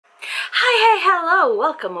Hello,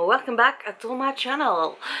 welcome back to my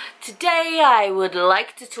channel. Today I would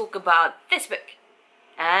like to talk about this book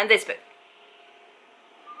and this book.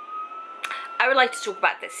 I would like to talk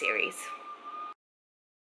about this series.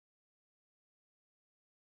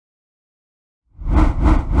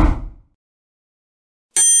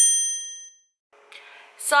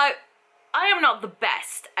 So, I am not the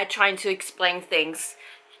best at trying to explain things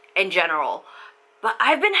in general, but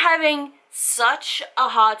I've been having such a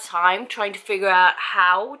hard time trying to figure out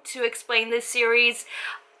how to explain this series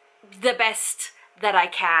the best that I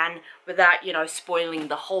can without, you know, spoiling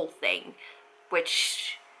the whole thing,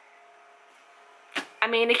 which, I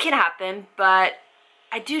mean, it can happen, but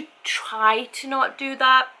I do try to not do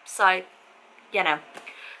that, so, you know.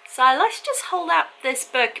 So let's just hold up this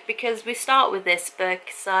book because we start with this book,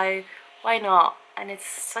 so why not? And it's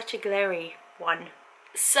such a glary one.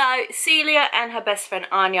 So Celia and her best friend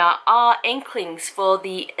Anya are inklings for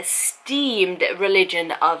the esteemed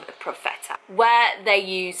religion of Profeta, where they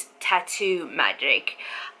use tattoo magic,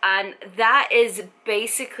 and that is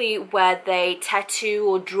basically where they tattoo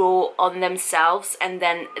or draw on themselves and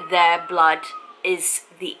then their blood is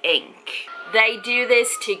the ink. They do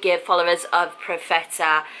this to give followers of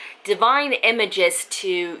Profeta divine images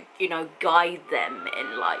to, you know, guide them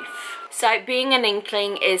in life. So being an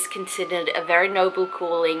inkling is considered a very noble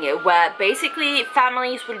calling, where basically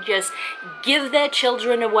families would just give their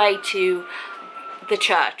children away to the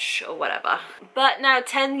church or whatever. But now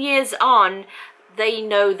 10 years on, they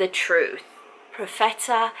know the truth.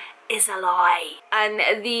 Profeta is a lie.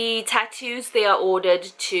 And the tattoos they are ordered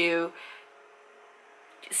to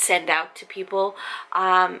send out to people,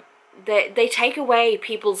 they take away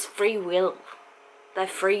people's free will, their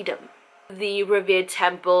freedom. The revered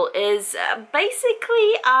temple is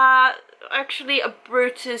basically actually a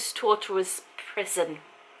Brutus torturous prison,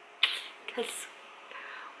 because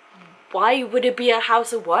why would it be a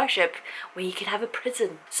house of worship where you could have a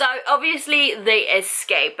prison? So obviously they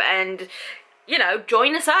escape and, you know,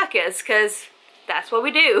 join a circus, because that's what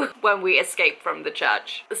we do when we escape from the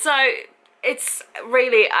church. So it's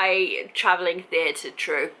really a traveling theatre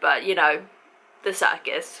troupe, but you know, the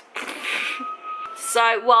circus.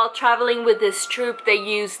 So while traveling with this troupe, they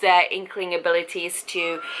use their inkling abilities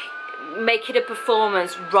to make it a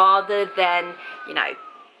performance rather than, you know,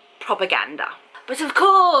 propaganda. But of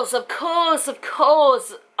course,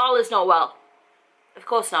 all is not well. Of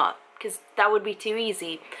course not, because that would be too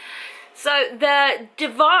easy. So the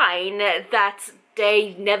divine that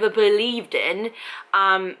they never believed in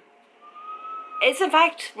is in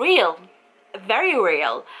fact real, very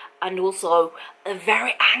real, and also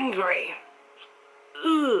very angry.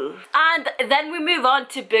 Ooh. And then we move on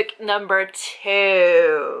to book number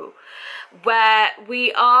 2, where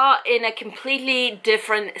we are in a completely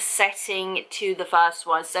different setting to the first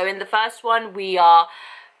one. So in the first one we are,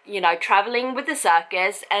 you know, traveling with the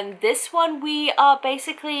circus, and this one we are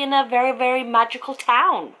basically in a very, very magical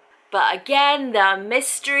town. But again, there are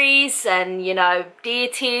mysteries and, you know,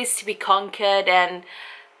 deities to be conquered and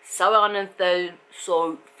so on and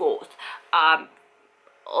so forth.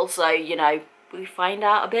 Also, you know, we find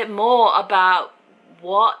out a bit more about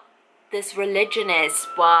what this religion is,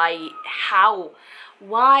 how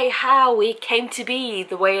it came to be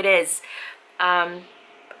the way it is.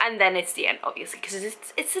 And then it's the end, obviously, because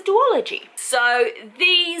it's a duology. So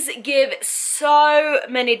these give so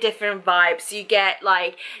many different vibes. You get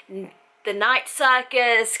like the night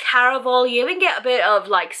circus, Caraval, you even get a bit of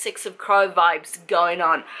like Six of Crow vibes going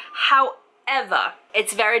on. However,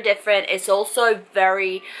 it's very different. It's also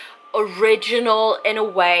very original in a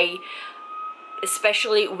way,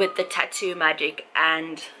 especially with the tattoo magic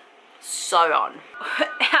and so on.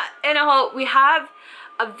 In a whole, we have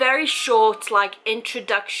a very short like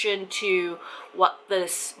introduction to what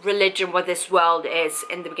this religion, what this world is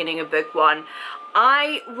in the beginning of book 1.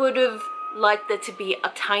 I would have liked there to be a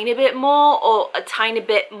tiny bit more, or a tiny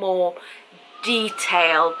bit more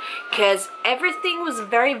detailed, because everything was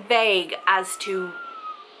very vague as to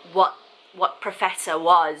what Profeta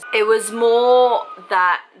was. It was more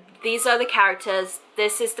that these are the characters,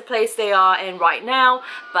 this is the place they are in right now,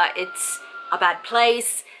 but it's a bad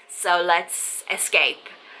place, so let's escape.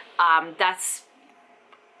 That's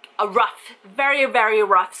a rough, very, very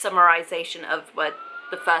rough summarization of what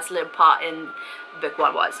the first little part in book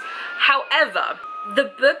 1 was. However, the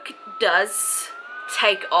book does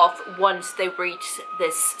take off once they reach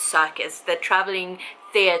this circus, the traveling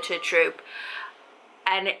theatre troupe.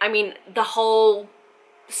 And I mean, the whole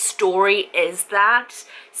story is that,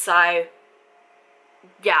 so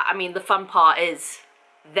yeah, I mean, the fun part is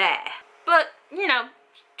there. But, you know,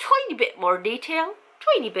 tiny bit more detail,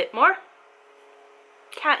 tiny bit more.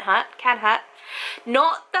 Can't hurt.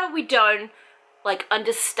 Not that we don't like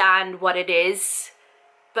understand what it is,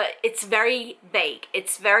 but it's very vague.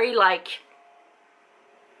 It's very like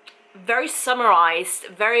very summarized,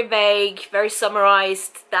 very vague, very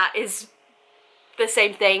summarized. That is the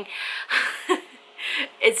same thing.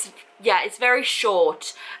 It's very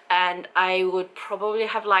short, and I would probably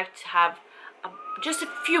have liked to have just a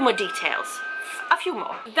few more details. A few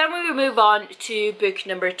more. Then we will move on to book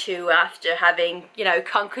number 2 after having, you know,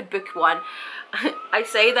 conquered book 1. I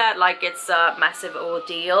say that like it's a massive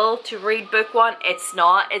ordeal to read book 1. It's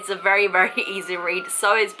not. It's a very, very easy read.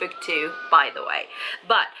 So is book 2, by the way.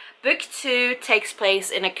 But book 2 takes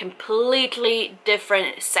place in a completely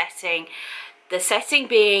different setting. The setting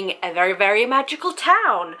being a very, very magical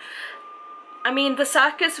town. I mean, the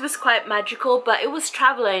circus was quite magical, but it was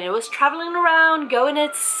traveling. It was traveling around, going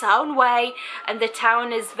its own way, and the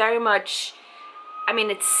town is very much, I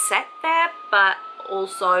mean, it's set there, but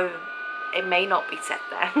also it may not be set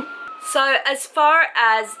there. So as far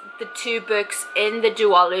as the 2 books in the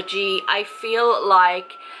duology, I feel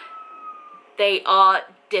like they are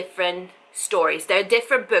different stories. They're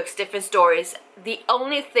different books, different stories. The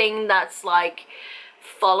only thing that's like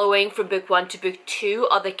following from book 1 to book 2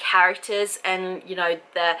 are the characters and, you know,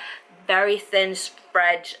 the very thin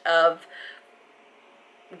spread of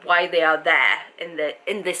why they are there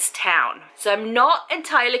in this town. So I'm not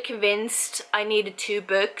entirely convinced I needed 2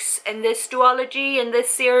 books in this duology, in this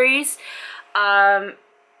series.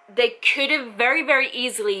 They could have very, very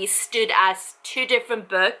easily stood as 2 different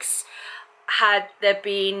books had there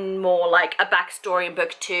been more like a backstory in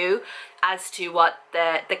book 2 as to what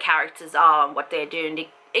the characters are and what they're doing.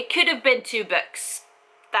 It could have been 2 books.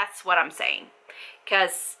 That's what I'm saying.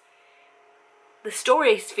 Because the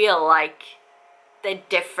stories feel like they're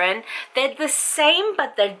different. They're the same,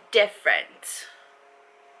 but they're different.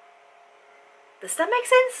 Does that make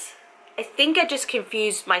sense? I think I just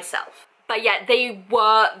confused myself. But yeah, they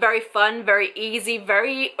were very fun, very easy,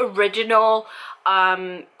 very original,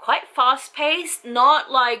 quite fast-paced, not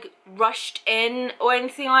like rushed in or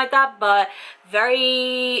anything like that, but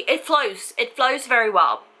it flows very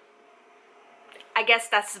well. I guess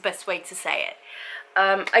that's the best way to say it.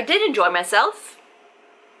 I did enjoy myself.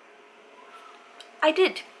 I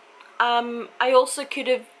did. I also could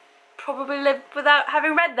have probably lived without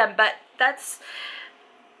having read them, but that's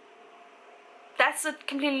a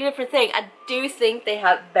completely different thing. I do think they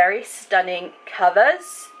have very stunning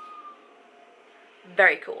covers.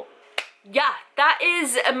 Very cool. Yeah, that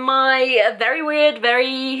is my very weird,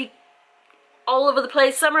 very all over the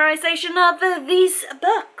place summarization of these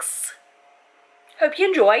books. Hope you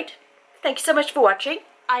enjoyed. Thank you so much for watching.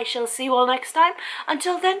 I shall see you all next time.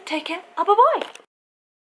 Until then, take care. Bye-bye.